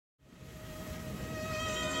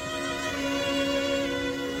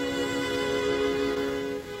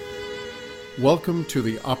Welcome to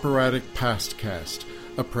the Operatic Pastcast,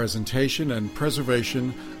 a presentation and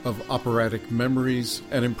preservation of operatic memories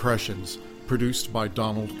and impressions, produced by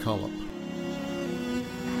Donald Cullop.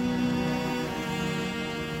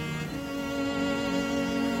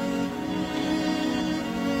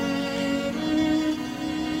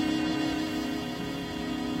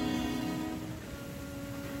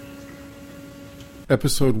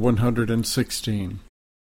 Episode 116.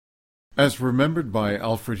 As remembered by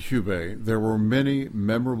Alfred Hubay, there were many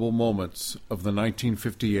memorable moments of the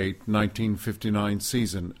 1958-1959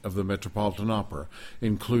 season of the Metropolitan Opera,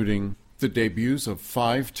 including the debuts of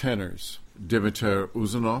 5 tenors: Dimiter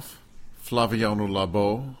Uzunov, Flaviano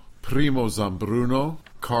Labo, Primo Zambruno,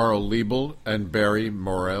 Karl Liebl and Barry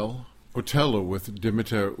Morell, Otello with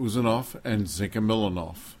Dimiter Uzunov and Zinka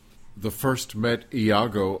Milanov, the first Met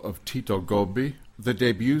Iago of Tito Gobbi, the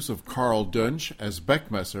debuts of Karl Dönch as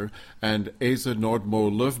Beckmesser and Aäse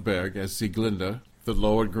Nordmo-Llövberg as Sieglinde, the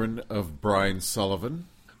Lohengrin of Brian Sullivan,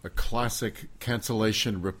 a classic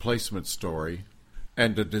cancellation replacement story,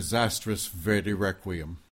 and a disastrous Verdi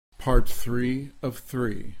Requiem. Part 3 of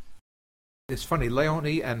 3. It's funny,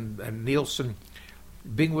 Leone and Nielsen,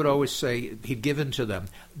 Bing would always say he'd given to them.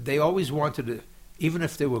 They always wanted to, even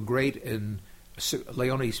if they were great in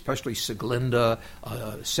Leone, especially Sieglinde,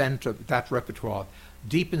 Center, that repertoire.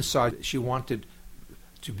 Deep inside, she wanted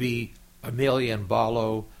to be Amelia and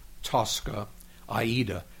Ballo, Tosca,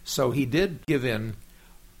 Aida. So he did give in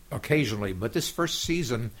occasionally. But this first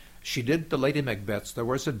season, she did the Lady Macbeths. There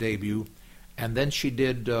was a debut. And then she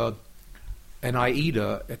did an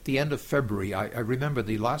Aida at the end of February. I remember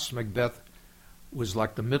the last Macbeth was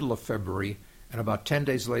like the middle of February. And about 10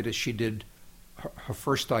 days later, she did her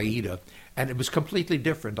first Aida, and it was completely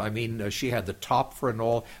different. I mean, she had the top for and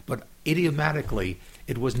all, but idiomatically,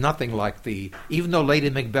 it was nothing like even though Lady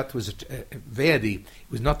Macbeth was Verdi, it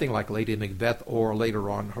was nothing like Lady Macbeth or later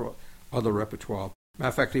on her other repertoire. Matter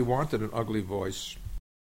of fact, he wanted an ugly voice.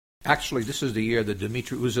 Actually, this is the year that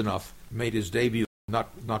Dimiter Uzunov made his debut,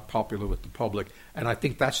 not popular with the public, and I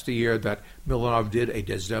think that's the year that Milanov did a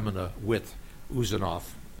Desdemona with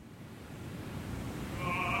Uzunov.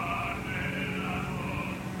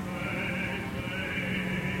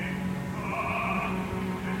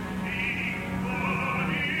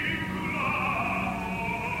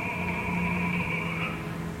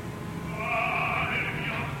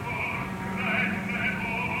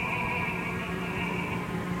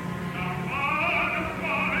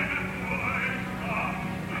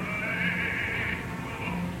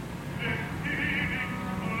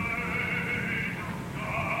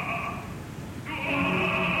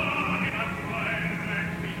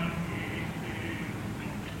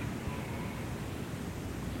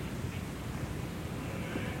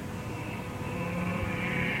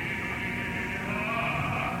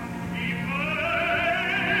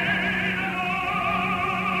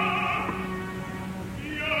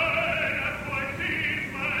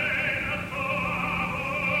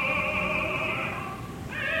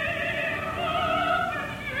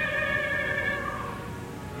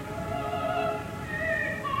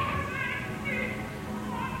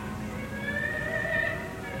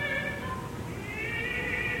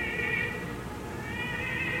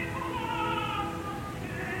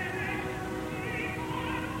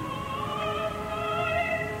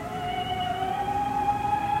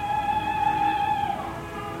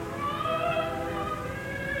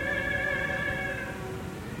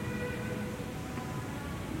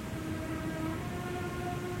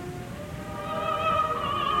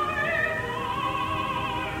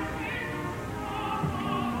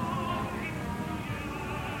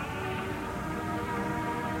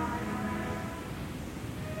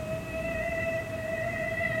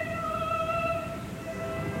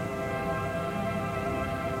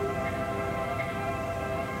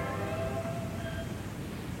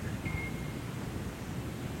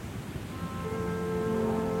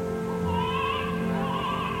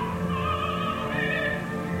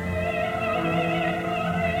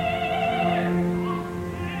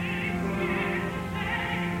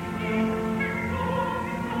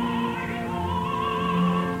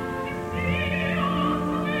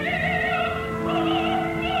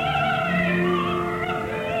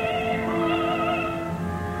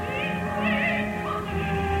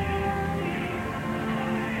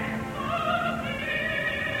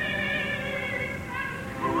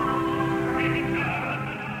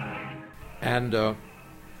 And the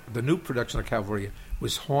new production of Cavalry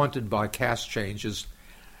was haunted by cast changes.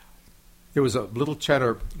 There was a little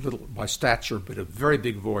tenor, little by stature, but a very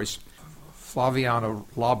big voice, Flaviano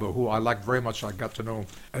Labo, who I liked very much. I got to know him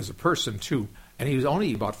as a person, too. And he was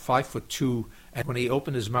only about 5'2", And when he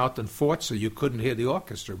opened his mouth in forza, you couldn't hear the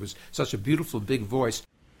orchestra. It was such a beautiful, big voice.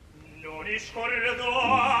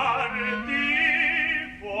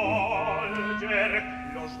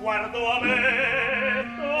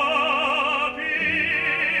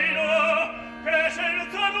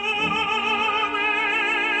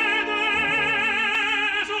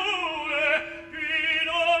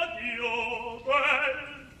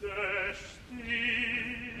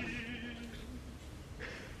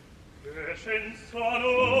 Senza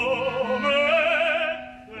nome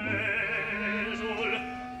esul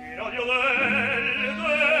in odio del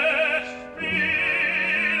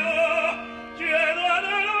destino chiedo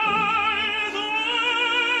all'alto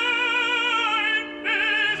ai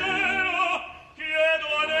misero chiedo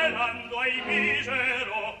all'ando ai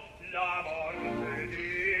misero la morte di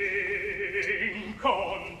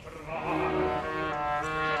incontrare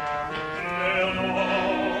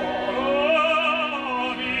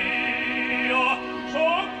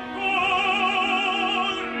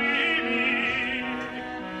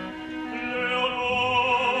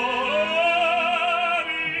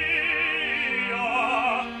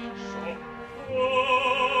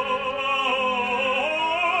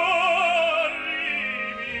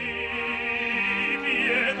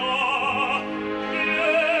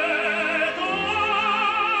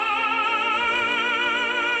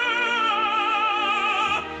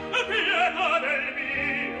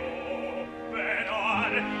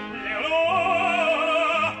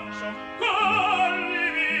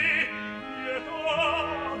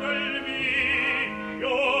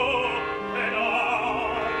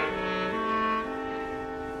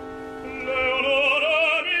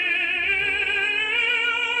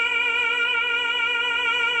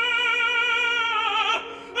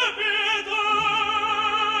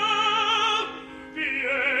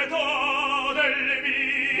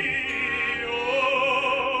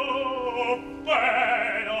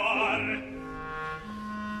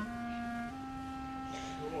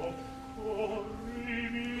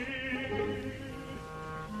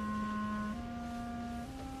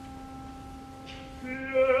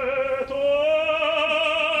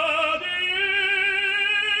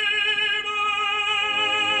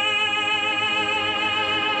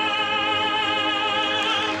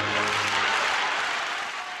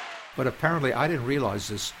But apparently, I didn't realize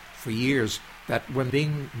this for years, that when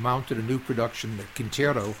being mounted a new production, the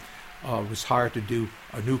Quintero was hired to do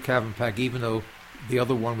a new Cavanpag, even though the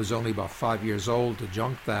other one was only about 5 years old, to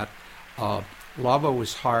junk that. Labo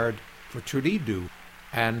was hired for Turidu,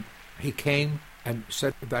 and he came and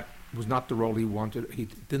said that was not the role he wanted. He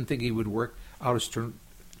didn't think he would work out as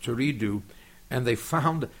Turidu, and they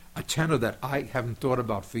found a tenor that I haven't thought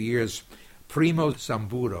about for years, Primo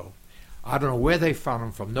Zambruno. I don't know where they found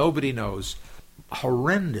him from. Nobody knows.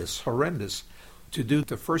 Horrendous. To do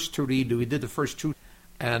the first Turidu, he did the first two,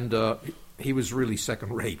 and he was really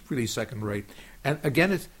second rate. And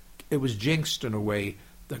again, it was jinxed in a way.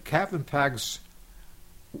 The Cavanpags,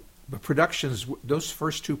 the productions, those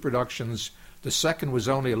first two productions, the second was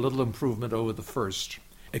only a little improvement over the first,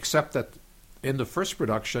 except that in the first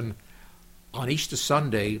production, on Easter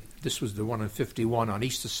Sunday, this was the one in 51, on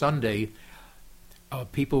Easter Sunday,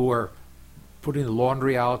 people were putting the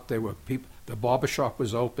laundry out. There were people. The barbershop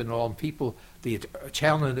was open. All people, the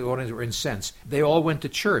Italian in the audience were incensed. They all went to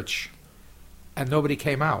church, and nobody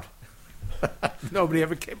came out. Nobody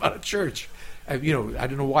ever came out of church. I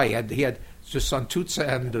don't know why. He had just Santuzza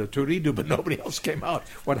and Turidu, but nobody else came out.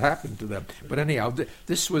 What happened to them? But anyhow,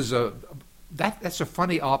 this was that's a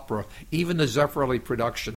funny opera. Even the Zeffirelli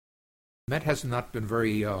production, Met has not been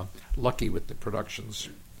very lucky with the productions.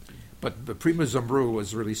 But the Primo Zambruno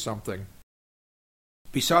was really something.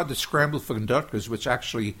 Beside the scramble for conductors, which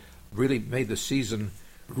actually really made the season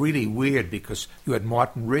really weird, because you had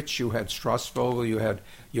Martin Rich, you had Strasvogel, you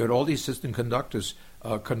had all these assistant conductors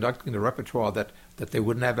conducting the repertoire that they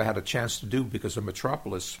would never had a chance to do because of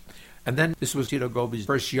Metropolis. And then this was Tito Gobbi's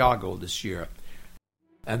first Iago this year.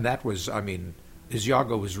 And that was, his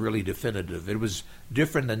Iago was really definitive. It was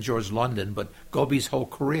different than George London, but Gobbi's whole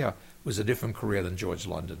career was a different career than George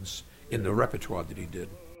London's in the repertoire that he did.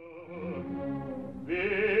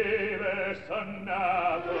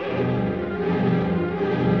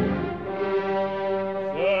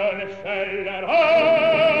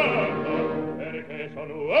 Perché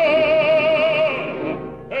sono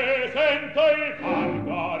uomo e sento il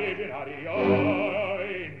canto originario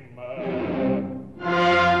in me.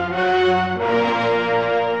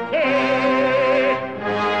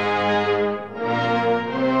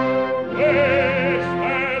 Questa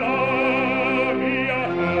è la mia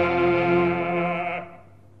fe.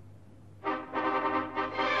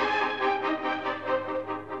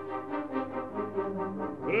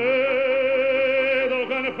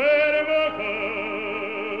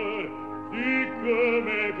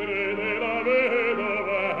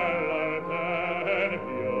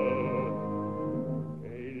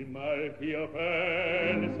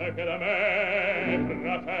 che da me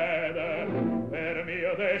trafede per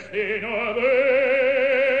mio destino avevo.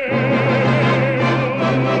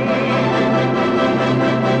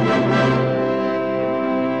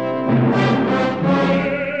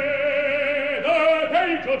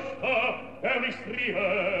 E mi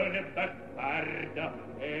scrive beffarda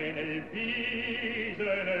e nel viso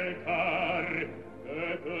e nel car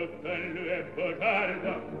e tutta lui è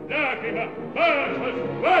botarda lacrima, bacio,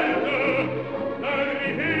 sguardo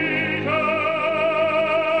nel viso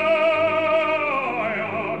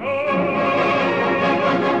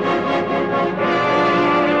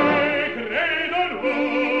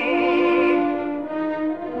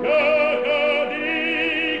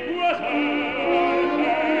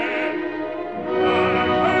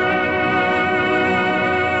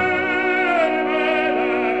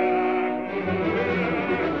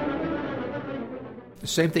The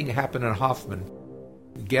same thing happened in Hoffmann.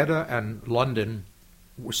 Gedda and London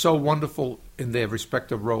were so wonderful in their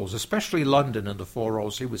respective roles, especially London in the four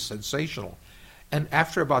roles. He was sensational. And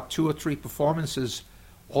after about 2 or 3 performances,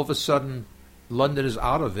 all of a sudden, London is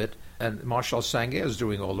out of it, and Marshal Sanguer is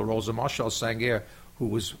doing all the roles. And Marshal Sanguer, who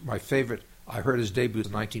was my favorite, I heard his debut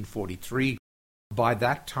in 1943. By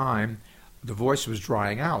that time, the voice was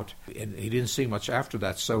drying out, and he didn't sing much after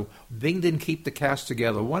that. So Bing didn't keep the cast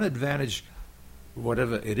together. One advantage,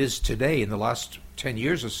 whatever it is today in the last 10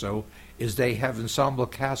 years or so, is they have ensemble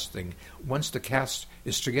casting. Once the cast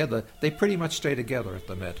is together, they pretty much stay together at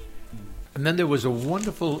the Met. And then there was a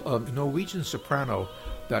wonderful Norwegian soprano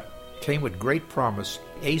that came with great promise,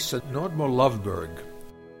 Aäse Nordmo-Llövberg.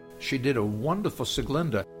 She did a wonderful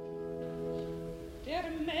Sieglinde. Der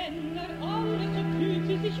Männer alles so kühlt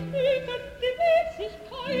sich mühten, die Welt sich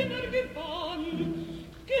keiner gewann.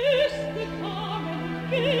 Gäste kamen,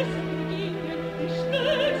 Gäste gingen, die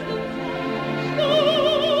schnellsten Zeit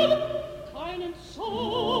stund. Keinen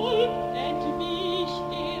Zoll entwich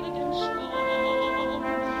dem Stand.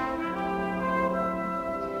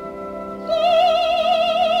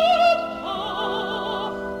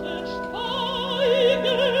 Gotthaftet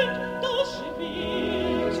schweigend das Wild.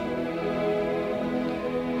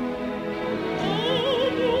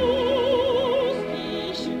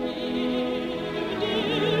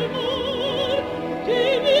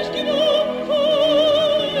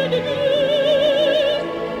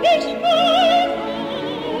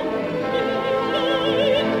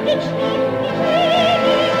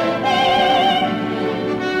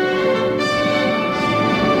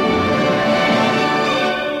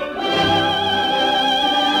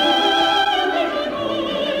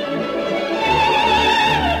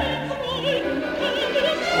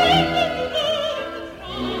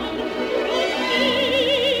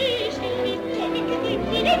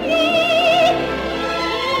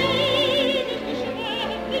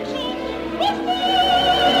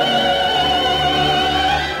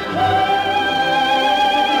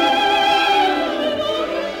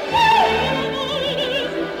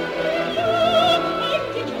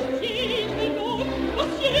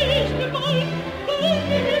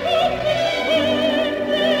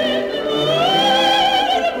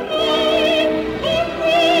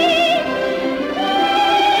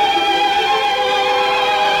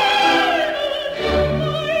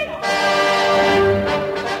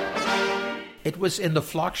 Was in the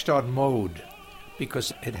Flachstadt mode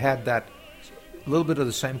because it had that little bit of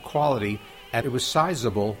the same quality and it was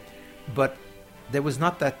sizable, but there was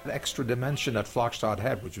not that extra dimension that Flachstadt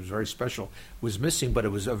had, which was very special, was missing, but it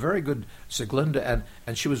was a very good Sieglinde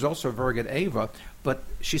and she was also a very good Eva, but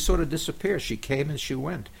she sort of disappeared. She came and she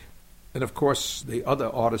went. And of course, the other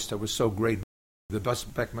artist that was so great, the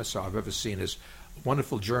best Beckmesser I've ever seen, is a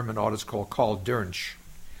wonderful German artist called Karl Dönch.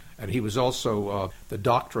 And he was also the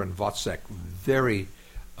doctor in Wozzeck, very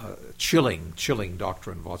chilling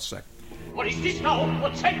doctor in Wozzeck. What is this now?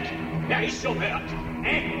 Wozzeck? Wer ist so wert?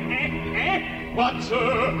 What,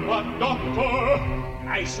 sir? What, doctor?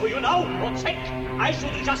 I saw you now, Wozzeck. I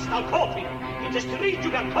saw you just now coughing. In the street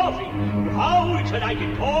you were coughing. How can I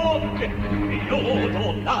get talk? You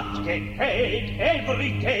do not get paid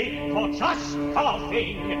every day for just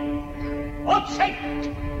coughing. Wozzeck!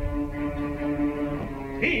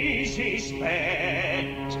 This is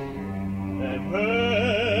bad. The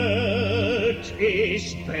word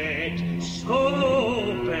is bad,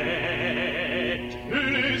 so bad.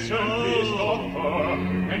 Listen, this doctor,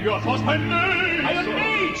 and you are forced by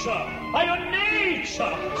nature. By your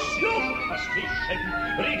nature, superstition,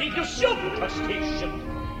 ridiculous superstition.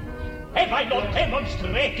 Have I not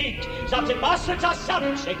demonstrated that the muscles are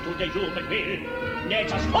subject to the human will?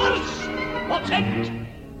 Nature's force, what's it?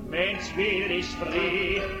 Man's will is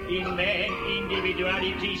free, in man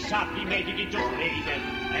individuality sublimated into freedom.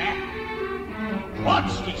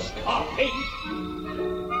 What's this coughing?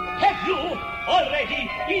 Have you already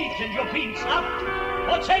eaten your beanstalk?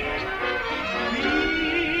 Or check?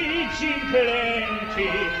 Eats in plenty,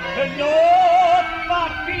 and not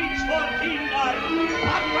but beans for dinner.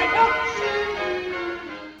 Not my notes.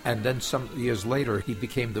 And then some years later, he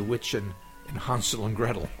became the witch in Hansel and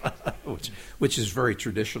Gretel, which is very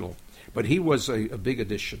traditional. But he was a big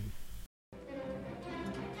addition.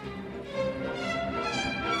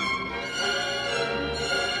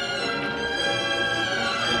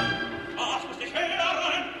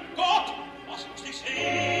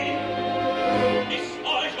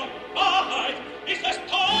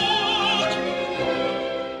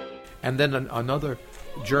 And then another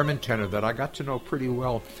German tenor that I got to know pretty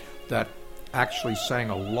well that actually sang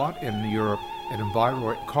a lot in Europe and in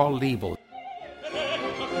Bayreuth, Karl Liebl.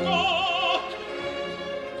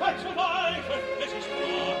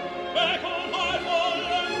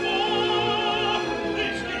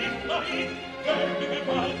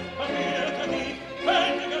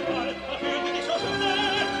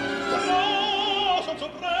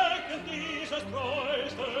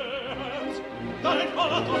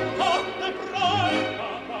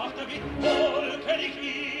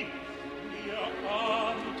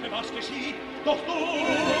 Doch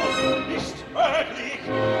du bist wirklich,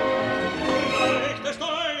 reichtest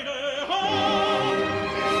deine Hand,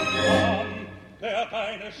 Mann, der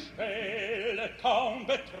deine Stelle kaum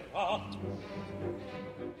betrat.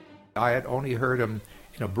 I had only heard him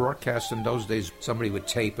in a broadcast in those days. Somebody would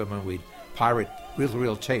tape him and we'd pirate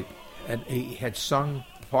real tape. And he had sung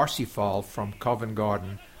Parsifal from Covent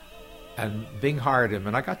Garden, and Bing hired him,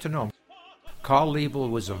 and I got to know him. Karl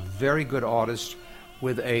Liebl was a very good artist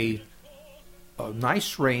with a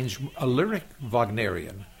nice range, a lyric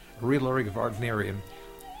Wagnerian, a real lyric Wagnerian.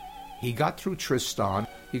 He got through Tristan,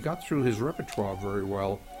 he got through his repertoire very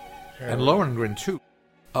well, and Lohengrin too,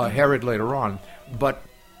 Herod later on, but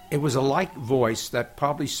it was a light voice that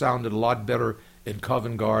probably sounded a lot better in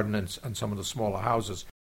Covent Garden and some of the smaller houses.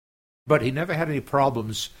 But he never had any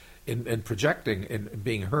problems in projecting, in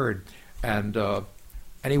being heard, and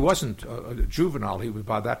he wasn't juvenile. He was,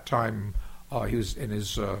 by that time, he was in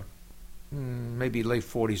his maybe late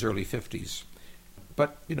 40s, early 50s.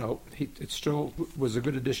 But, you know, it still was a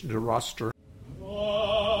good addition to the roster.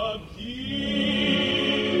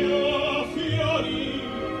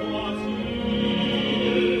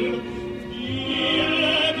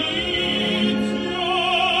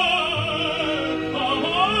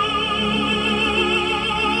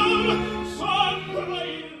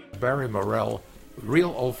 Barry Morell,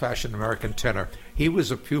 real old-fashioned American tenor. He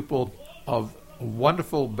was a pupil of a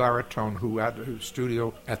wonderful baritone who had a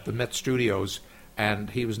studio at the Met Studios, and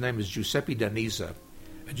his name is Giuseppe Danisa.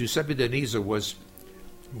 And Giuseppe Danisa was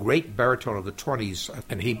a great baritone of the 20s,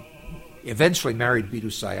 and he eventually married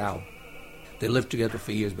Bidu Sayal. They lived together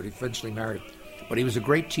for years, but he eventually married. But he was a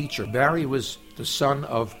great teacher. Barry was the son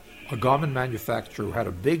of a garment manufacturer who had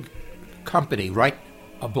a big company right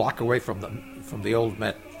a block away from the old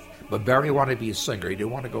Met. But Barry wanted to be a singer. He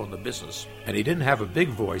didn't want to go in the business. And he didn't have a big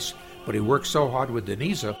voice, but he worked so hard with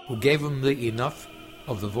Denisa, who gave him enough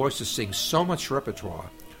of the voice to sing so much repertoire.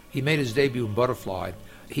 He made his debut in Butterfly.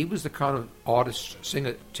 He was the kind of artist,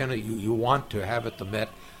 singer, tenor you want to have at the Met,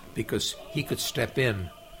 because he could step in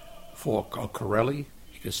for Corelli,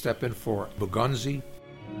 he could step in for Bugonzi.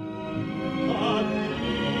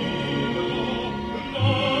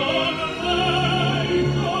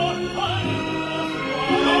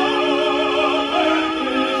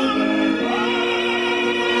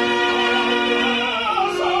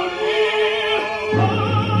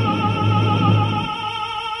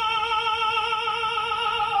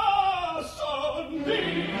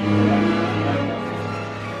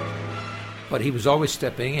 But he was always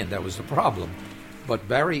stepping in. That was the problem. But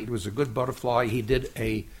Barry was a good butterfly. He did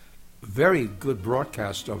a very good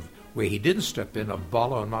broadcast of where he didn't step in, of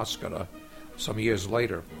Ballo and Mascara, some years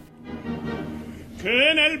later.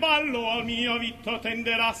 Che nel ballo al mio vitto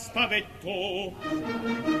tenderà stavetto,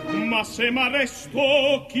 ma se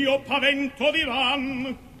m'arresto ch'io pavento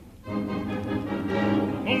diran.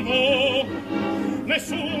 Non vo,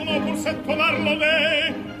 nessuno pur se tomarlo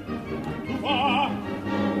le, tu va,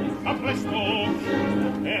 a presto,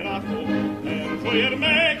 era tu, per gioier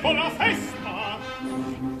me con la festa.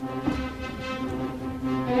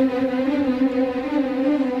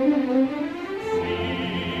 Si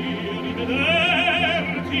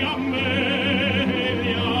rivederti a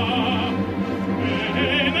media,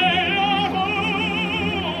 e nella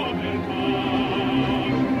tua beltà,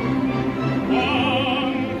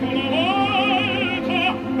 quanto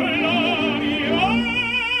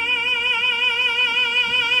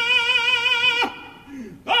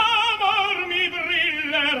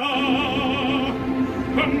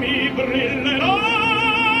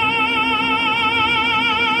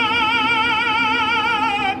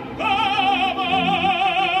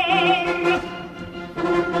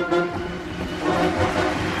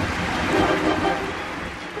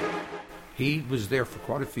there for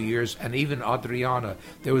quite a few years, and even Adriana.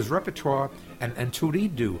 There was repertoire, and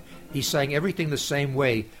Turiddu. He sang everything the same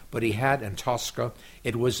way, but he had, in Tosca,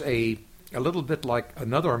 it was a little bit like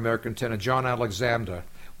another American tenor, John Alexander,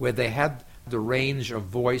 where they had the range of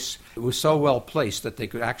voice. It was so well placed that they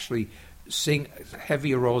could actually sing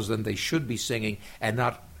heavier roles than they should be singing and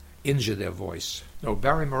not injure their voice. No,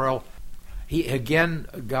 Barry Morell, he again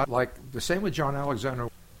got like the same with John Alexander.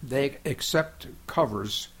 They accept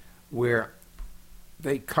covers where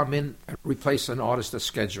they come in and replace an artist that's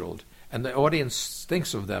scheduled, and the audience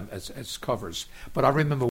thinks of them as covers. But I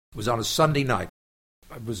remember it was on a Sunday night.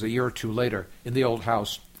 It was a year or two later in the old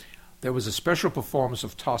house. There was a special performance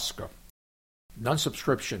of Tosca,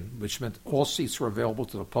 non-subscription, which meant all seats were available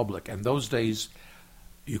to the public. And those days,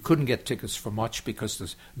 you couldn't get tickets for much because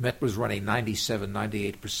the Met was running 97,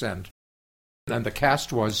 98%. And the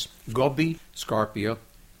cast was Gobbi, Scarpia,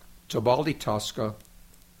 Tebaldi, Tosca,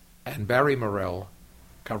 and Barry Morell,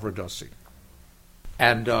 Cavaradossi.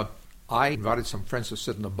 And I invited some friends to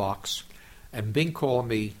sit in the box, and Bing called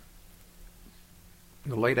me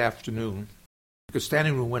in the late afternoon, because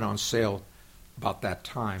standing room went on sale about that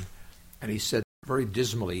time, and he said very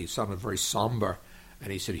dismally, he sounded very somber,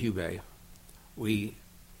 and he said, "Hubay, we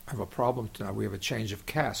have a problem tonight. We have a change of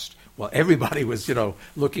cast." Well, everybody was,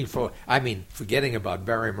 looking for, forgetting about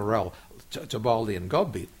Barry Morell, Tebaldi, and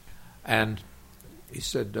Gobbi. And he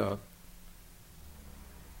said,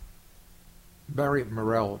 Barry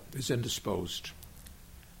Morell is indisposed.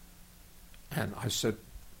 And I said,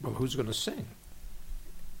 "Well, who's going to sing?"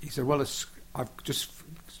 He said, "Well, I've just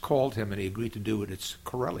called him and he agreed to do it. It's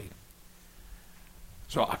Corelli."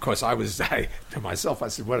 So, of course, to myself, I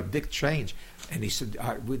said, "What a big change." And he said,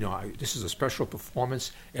 "This is a special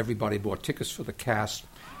performance. Everybody bought tickets for the cast."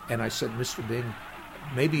 And I said, "Mr. Bing,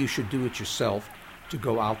 maybe you should do it yourself to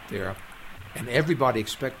go out there." And everybody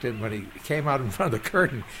expected, when he came out in front of the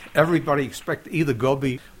curtain, everybody expected either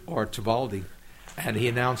Gobbi or Tebaldi. And he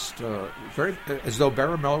announced very as though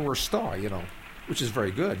Barry Morell were a star, which is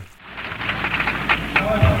very good.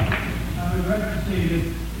 However, I regret to say that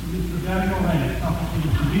Mr. Barry Morell suffered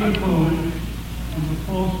a severe cold and was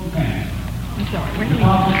forced to dance. The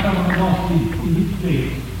part of Cavaradossi in his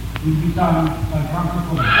place will be done by Franco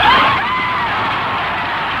Corelli.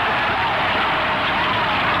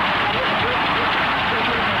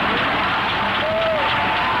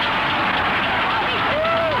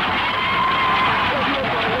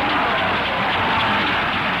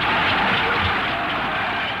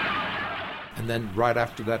 And then right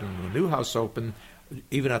after that, in the new house opened,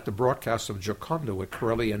 even at the broadcast of Gioconda, where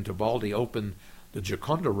Corelli and Tebaldi opened the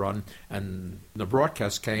Gioconda run, and the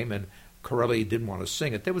broadcast came, and Corelli didn't want to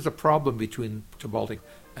sing it. There was a problem between Tebaldi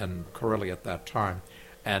and Corelli at that time,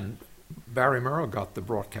 and Barry Morell got the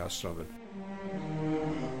broadcast of it.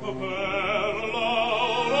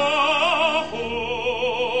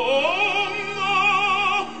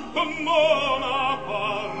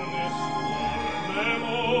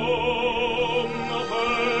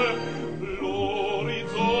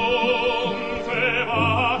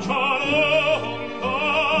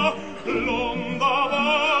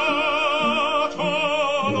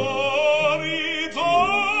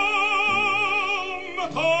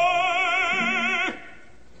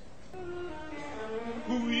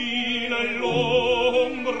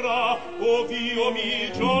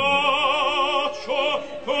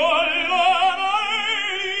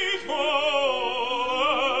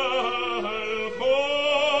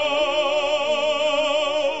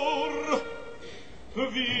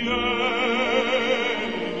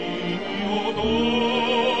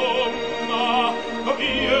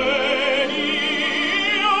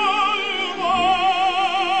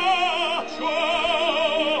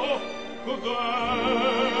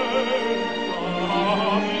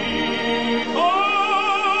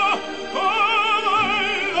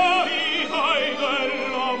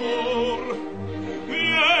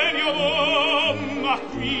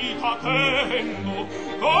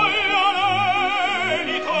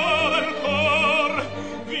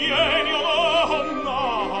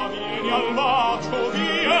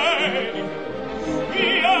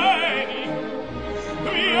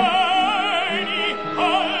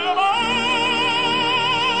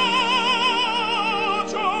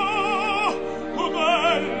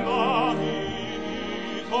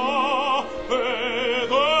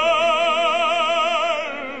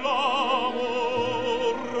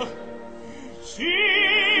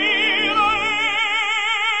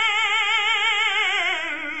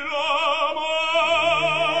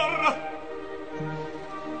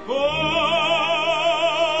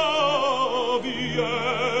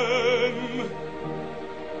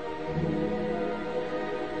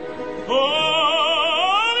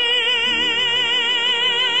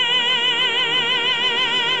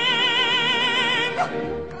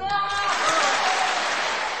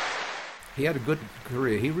 He had a good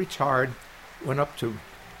career. He retired, went up to,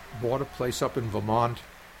 bought a place up in Vermont,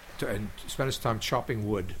 and spent his time chopping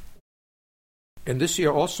wood. And this year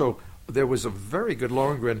also, there was a very good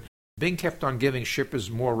Lohengrin. Bing kept on giving shippers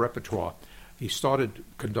more repertoire. He started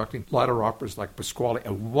conducting latter operas like Pasquale,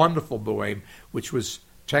 a wonderful Bohème, which was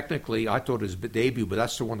technically, I thought his debut, but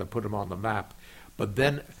that's the one that put him on the map. But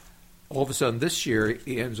then, all of a sudden, this year,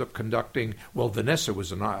 he ends up conducting, well, Vanessa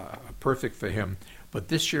was perfect for him, but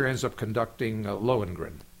this year ends up conducting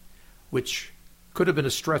Lohengrin, which could have been a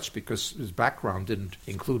stretch because his background didn't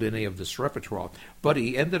include any of this repertoire. But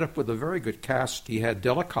he ended up with a very good cast. He had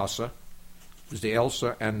Della Casa, who's the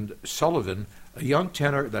Elsa, and Sullivan, a young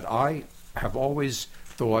tenor that I have always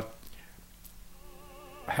thought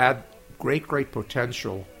had great, great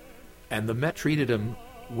potential, and the Met treated him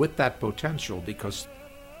with that potential because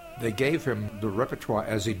they gave him the repertoire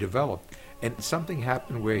as he developed. And something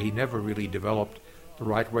happened where he never really developed the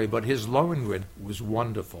right way, but his Lohengrin was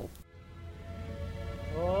wonderful.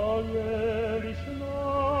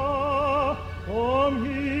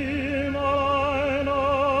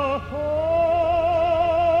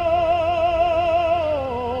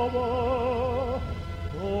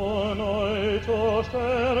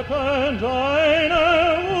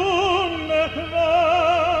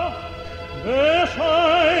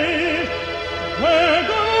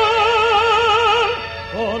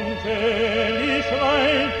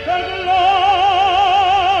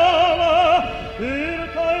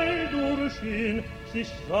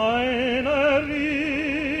 Seine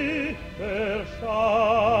Ritter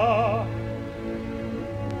sah.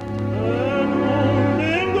 Denn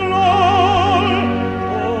den Groll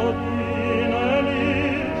vor ihnen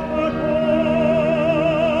ist verloren,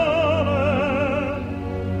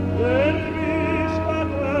 denn bis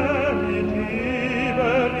er mit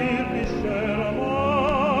überirdischer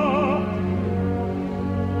Macht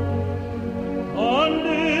an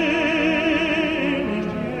dem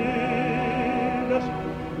ist jedes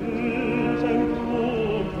Bösen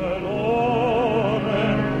Tod verloren,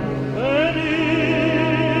 wenn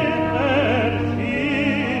er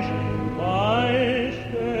sich beistemmt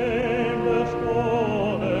des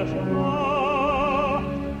Todes macht.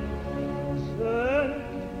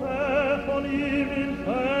 Sendet von ihm in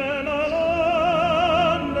ferner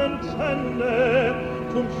Landen Sende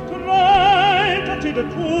zum Streit zu der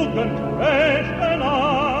Tugend rechten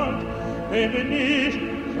Hand, dem wir nicht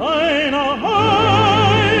seiner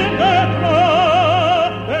Heide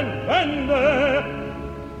Kraft Wende,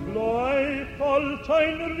 bleibt als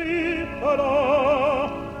ein Ritter da,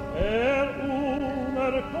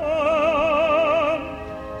 unerkannt.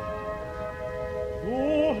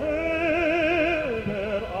 Woher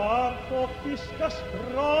der Art doch ist das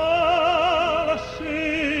strahle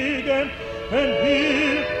Segen, denn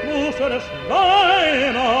hier muss es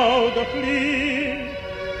dein Auge fliehen.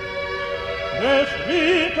 Es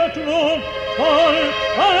wittert nun voll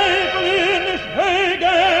Zweifel nicht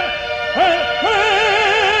wegen,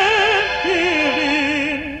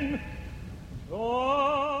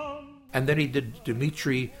 And then he did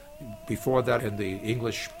Dimitri before that in the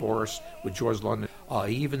English chorus with George London.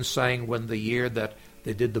 He even sang when the year that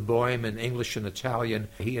they did the Bohème in English and Italian,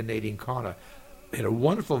 he and Nadine Connor. He had a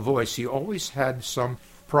wonderful voice. He always had some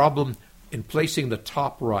problem in placing the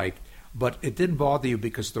top right, but it didn't bother you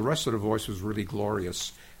because the rest of the voice was really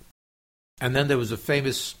glorious. And then there was a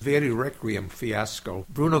famous Verdi Requiem fiasco.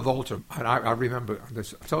 Bruno Volta, and I remember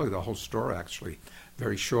this, I'll tell you the whole story actually,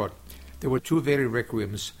 very short. There were two Verdi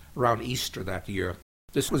Requiems around Easter that year.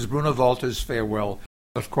 This was Bruno Volta's farewell.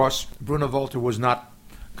 Of course, Bruno Volta was not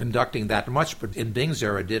conducting that much, but in Bing's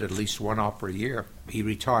era did at least one opera a year. He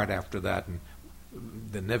retired after that and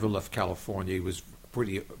then never left California. He was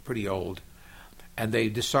pretty old. And they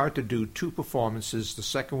decided to do two performances, the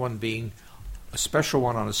second one being a special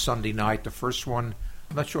one on a Sunday night. The first one,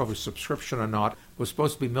 I'm not sure if it was subscription or not, was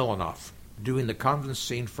supposed to be Milanov, doing the convent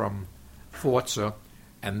scene from Forza,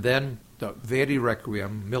 and then the Verdi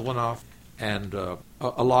Requiem, Milanov, and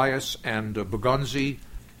Elias, and Bergonzi,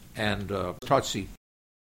 and Tozzi.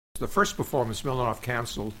 The first performance, Milanov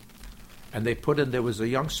canceled, and they put in, there was a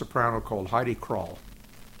young soprano called Heidi Karl,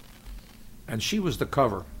 and she was the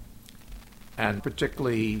cover, and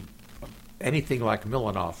particularly anything like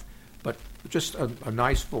Milanov, but just a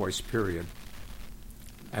nice voice, period.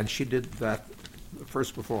 And she did that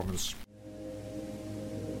first performance.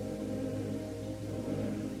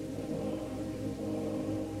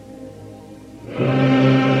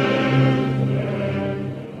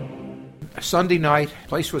 Sunday night,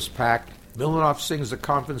 place was packed. Milanov sings the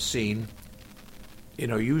convent scene in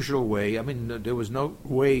her usual way. I mean, there was no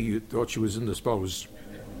way you thought she was indisposed.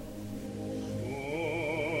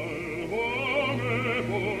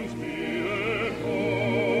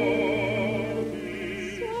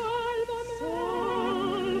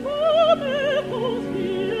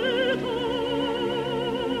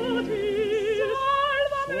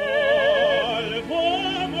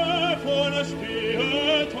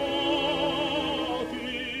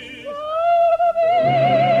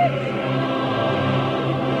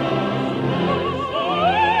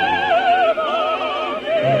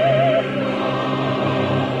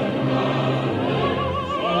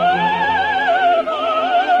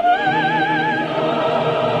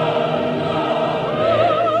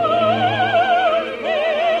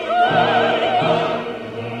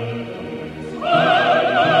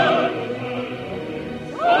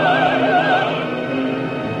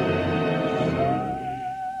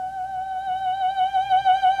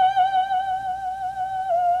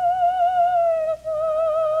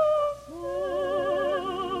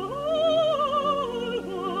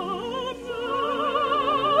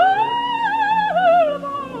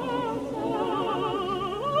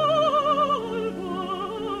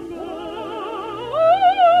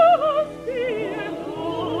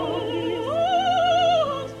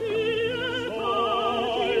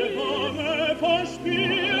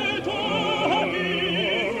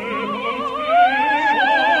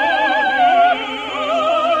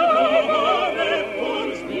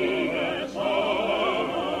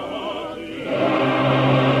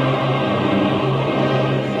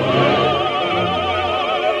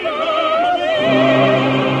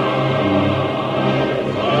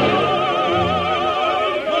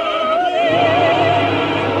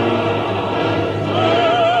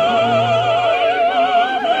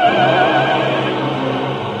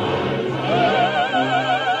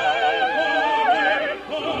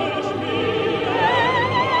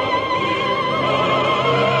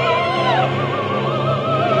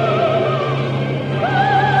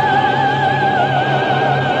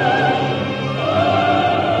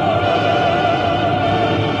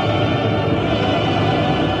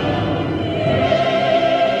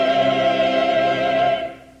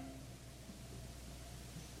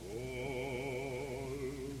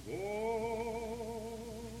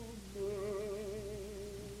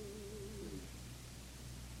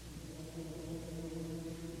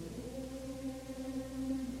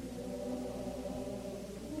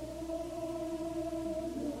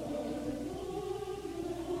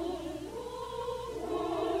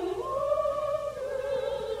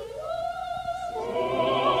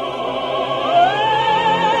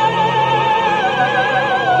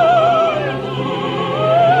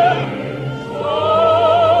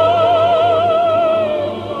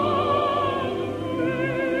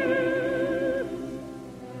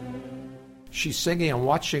 singing and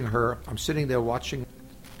watching her. I'm sitting there watching,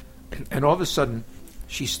 and all of a sudden,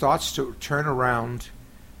 she starts to turn around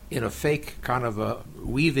in a fake kind of a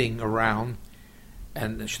weaving around,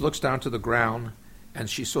 and she looks down to the ground, and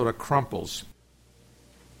she sort of crumples.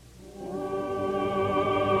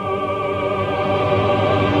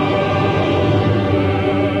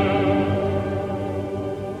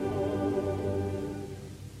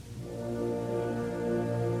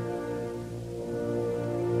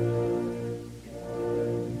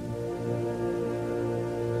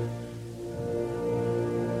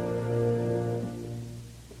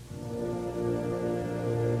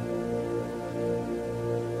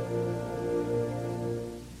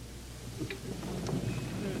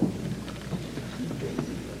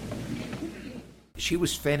 She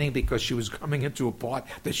was fainting because she was coming into a part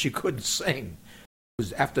that she couldn't sing. It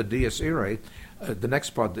was after Dies Irae, the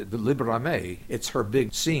next part, the Libre, it's her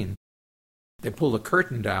big scene. They pulled the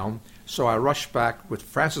curtain down, so I rushed back with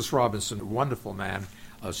Francis Robinson, a wonderful man,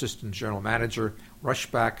 assistant general manager, rushed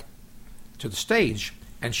back to the stage,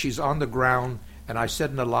 and she's on the ground, and I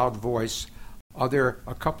said in a loud voice, are there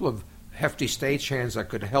a couple of hefty stagehands that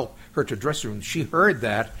could help her to dressing room? She heard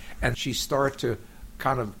that, and she started to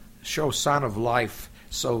kind of show sign of life,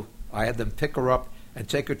 so I had them pick her up and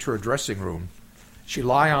take her to her dressing room. She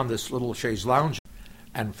lie on this little chaise lounge,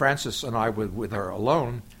 and Francis and I were with her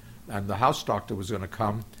alone, and the house doctor was going to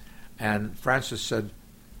come, and Francis said,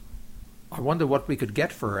 I wonder what we could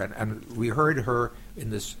get for her, and we heard her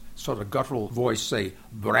in this sort of guttural voice say,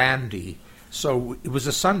 brandy. So it was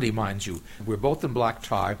a Sunday, mind you. We're both in black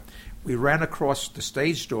tie. We ran across the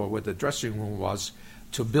stage door where the dressing room was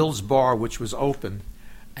to Bill's bar, which was open,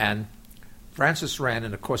 and Francis ran,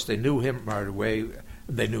 and of course they knew him right away.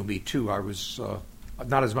 They knew me too. I was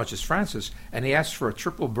not as much as Francis, and he asked for a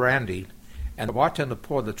triple brandy, and the bartender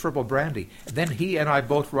poured the triple brandy. And then he and I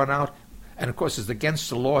both run out, and of course it's against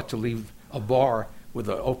the law to leave a bar with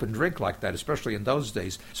an open drink like that, especially in those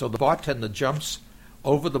days. So the bartender jumps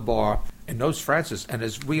over the bar and knows Francis, and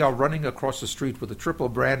as we are running across the street with a triple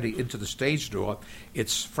brandy into the stage door,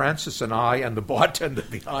 it's Francis and I and the bartender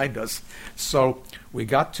behind us. So we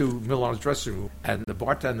got to Milan's dressing room, and the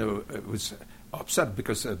bartender was upset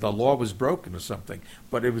because the law was broken or something.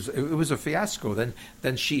 But it was a fiasco.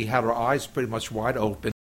 Then she had her eyes pretty much wide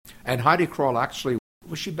open, and Heidi Kroll actually,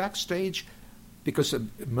 was she backstage? Because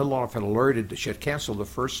Milanov had alerted that she had canceled the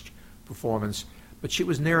first performance, but she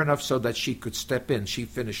was near enough so that she could step in. She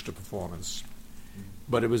finished the performance.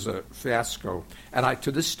 But it was a fiasco. And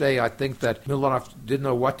to this day, I think that Milanov didn't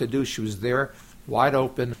know what to do. She was there, wide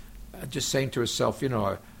open, just saying to herself, I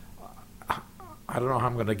don't know how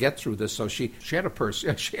I'm going to get through this. So she had a purse.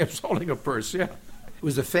 Yeah, she was holding a purse, yeah. It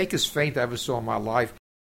was the fakest faint I ever saw in my life.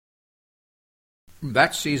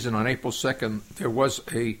 That season, on April 2nd, there was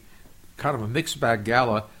a kind of a mixed bag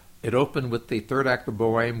gala. It opened with the third act of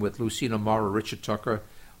Bohème with Lucina Mara, Richard Tucker,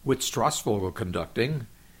 with Strasvogel conducting.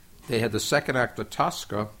 They had the second act of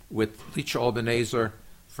Tosca with Licia Albanese,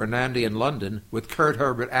 Fernandi in London, with Kurt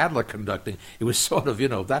Herbert Adler conducting. It was sort of,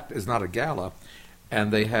 that is not a gala.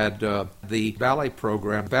 And they had the ballet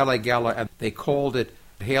program, ballet gala, and they called it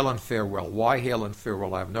Hail and Farewell. Why Hail and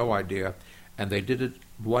Farewell? I have no idea. And they did it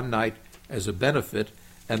one night as a benefit,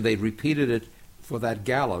 and they repeated it for that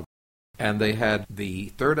gala. And they had the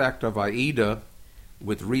third act of Aida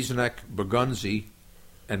with Rieseneck, Bergonzi,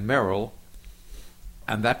 and Morell,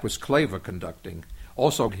 and that was Claver conducting.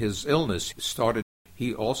 Also, his illness started.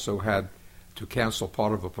 He also had to cancel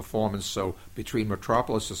part of a performance, so between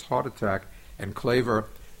Metropolis' heart attack and Claver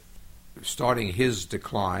starting his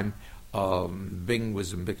decline, Bing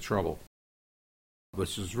was in big trouble.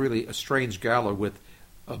 This was really a strange gala with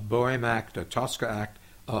a Bohème act, a Tosca act,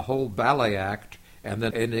 a whole ballet act, and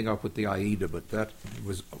then ending up with the Aida, but that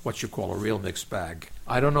was what you call a real mixed bag.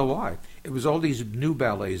 I don't know why. It was all these new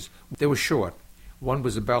ballets. They were short. One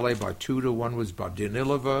was a ballet by Tito, one was by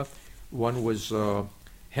Danilova, one was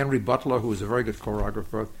Henry Butler, who was a very good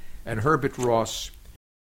choreographer, and Herbert Ross.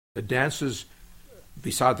 The dancers,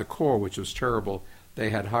 beside the corps, which was terrible,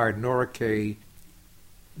 they had hired Nora Kay,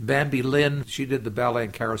 Bambi Lynn. She did the ballet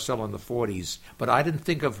and carousel in the 40s, but I didn't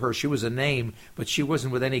think of her. She was a name, but she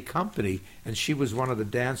wasn't with any company, and she was one of the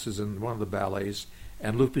dancers in one of the ballets.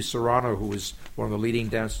 And Lupe Serrano, who was one of the leading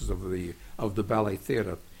dancers of the ballet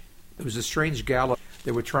theater. It was a strange gala.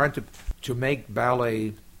 They were trying to make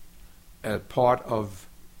ballet a part of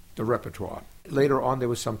the repertoire. Later on, there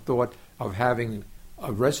was some thought of having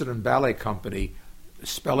a resident ballet company,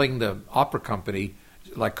 spelling the opera company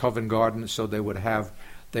like Covent Garden, so they would have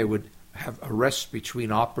a rest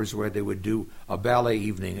between operas where they would do a ballet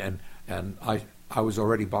evening, and I was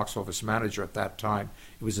already box office manager at that time.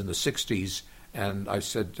 It was in the 60s, And I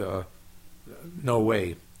said, no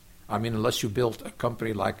way. I mean, unless you built a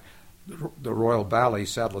company like the Royal Ballet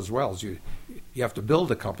Sadler's Wells, you have to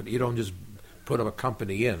build a company. You don't just put a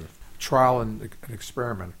company in. Trial and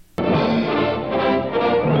experiment.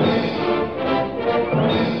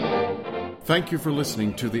 Thank you for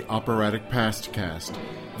listening to the Operatic Pastcast.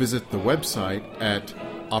 Visit the website at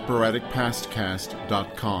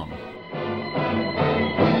operaticpastcast.com.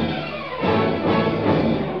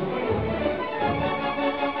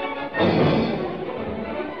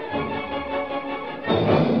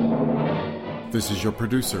 This is your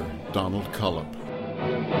producer, Donald Cullop.